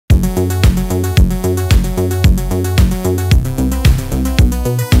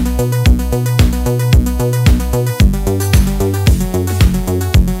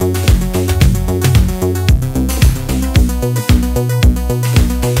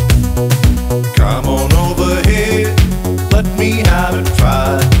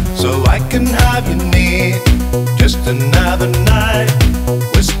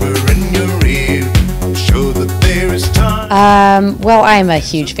Well, I'm a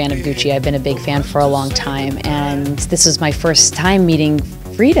huge fan of Gucci. I've been a big fan for a long time, and this was my first time meeting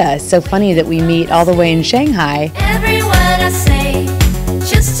Frida. It's so funny that we meet all the way in Shanghai. Every word I say,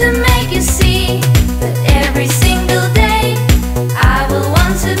 just to make you see that every single day I will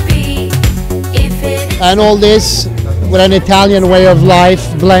want to be. If it is And all this with an Italian way of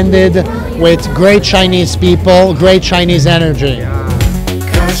life blended with great Chinese people, great Chinese energy.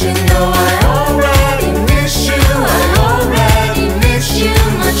 'Cause you know I already miss you, I already miss you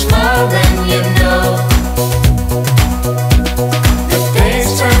much more than you know. The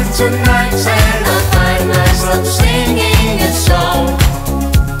days turn to nights and I find myself singing.